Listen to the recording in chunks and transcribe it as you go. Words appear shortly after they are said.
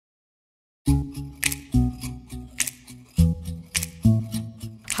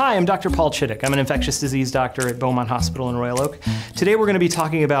Hi, I'm Dr. Paul Chittick. I'm an infectious disease doctor at Beaumont Hospital in Royal Oak. Today we're going to be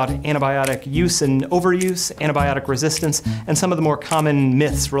talking about antibiotic use and overuse, antibiotic resistance, and some of the more common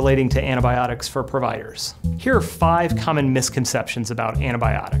myths relating to antibiotics for providers. Here are 5 common misconceptions about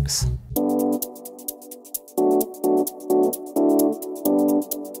antibiotics.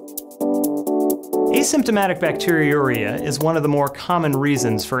 Asymptomatic bacteriuria is one of the more common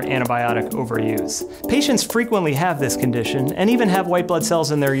reasons for antibiotic overuse. Patients frequently have this condition and even have white blood cells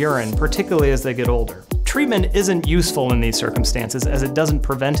in their urine, particularly as they get older. Treatment isn't useful in these circumstances as it doesn't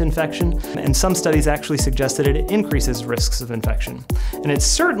prevent infection, and some studies actually suggest that it increases risks of infection. And it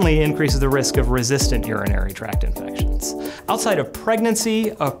certainly increases the risk of resistant urinary tract infections. Outside of pregnancy,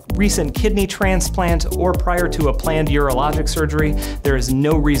 a recent kidney transplant, or prior to a planned urologic surgery, there is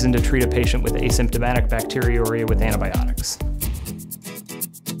no reason to treat a patient with asymptomatic bacteriuria with antibiotics.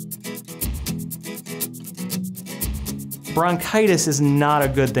 Bronchitis is not a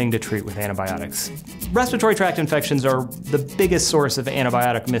good thing to treat with antibiotics. Respiratory tract infections are the biggest source of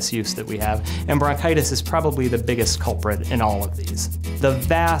antibiotic misuse that we have, and bronchitis is probably the biggest culprit in all of these. The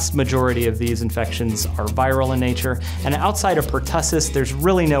vast majority of these infections are viral in nature, and outside of pertussis, there's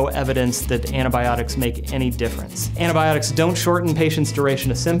really no evidence that antibiotics make any difference. Antibiotics don't shorten patients'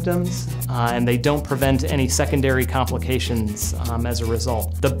 duration of symptoms, and they don't prevent any secondary complications as a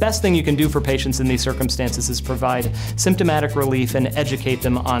result. The best thing you can do for patients in these circumstances is provide symptomatic relief and educate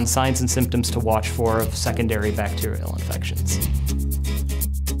them on signs and symptoms to watch for of secondary bacterial infections.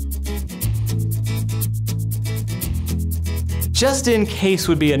 Just in case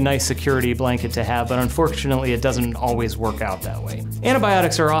would be a nice security blanket to have, but unfortunately it doesn't always work out that way.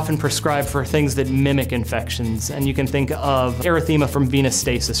 Antibiotics are often prescribed for things that mimic infections, and you can think of erythema from venous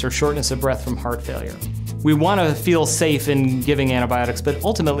stasis or shortness of breath from heart failure. We want to feel safe in giving antibiotics, but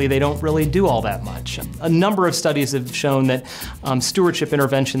ultimately they don't really do all that much. A number of studies have shown that stewardship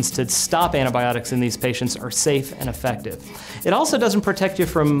interventions to stop antibiotics in these patients are safe and effective. It also doesn't protect you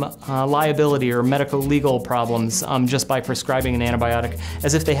from liability or medical legal problems just by prescribing an antibiotic,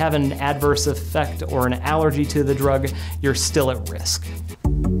 as if they have an adverse effect or an allergy to the drug, you're still at risk.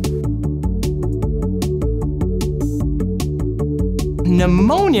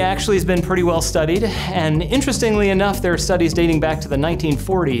 Pneumonia actually has been pretty well studied, and interestingly enough, there are studies dating back to the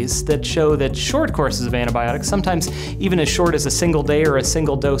 1940s that show that short courses of antibiotics, sometimes even as short as a single day or a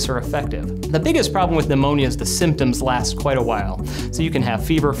single dose, are effective. The biggest problem with pneumonia is the symptoms last quite a while. So you can have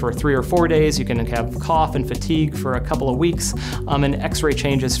fever for 3 or 4 days, you can have cough and fatigue for a couple of weeks, and x-ray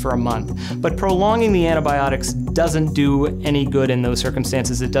changes for a month. But prolonging the antibiotics doesn't do any good in those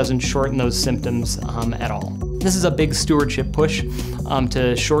circumstances. It doesn't shorten those symptoms at all. This is a big stewardship push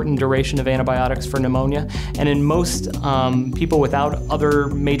to shorten duration of antibiotics for pneumonia. And in most people without other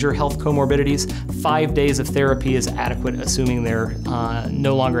major health comorbidities, 5 days of therapy is adequate, assuming they're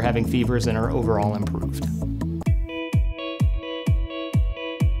no longer having fevers and are overall improved.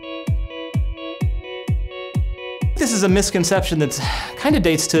 This is a misconception that kind of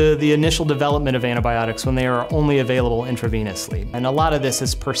dates to the initial development of antibiotics when they are only available intravenously. And a lot of this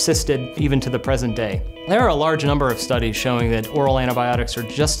has persisted even to the present day. There are a large number of studies showing that oral antibiotics are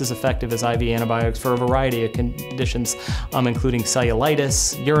just as effective as IV antibiotics for a variety of conditions, including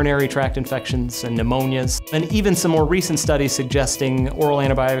cellulitis, urinary tract infections, and pneumonias. And even some more recent studies suggesting oral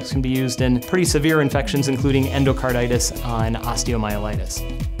antibiotics can be used in pretty severe infections, including endocarditis and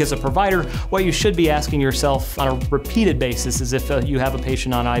osteomyelitis. As a provider, what you should be asking yourself on a repeated basis is if you have a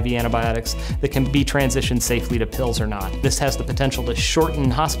patient on IV antibiotics that can be transitioned safely to pills or not. This has the potential to shorten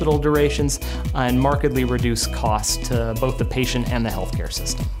hospital durations and markedly reduce costs to both the patient and the healthcare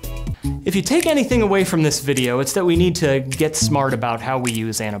system. If you take anything away from this video, it's that we need to get smart about how we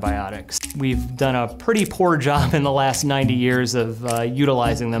use antibiotics. We've done a pretty poor job in the last 90 years of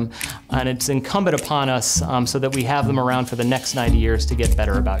utilizing them, and it's incumbent upon us so that we have them around for the next 90 years to get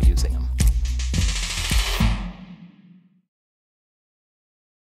better about using them.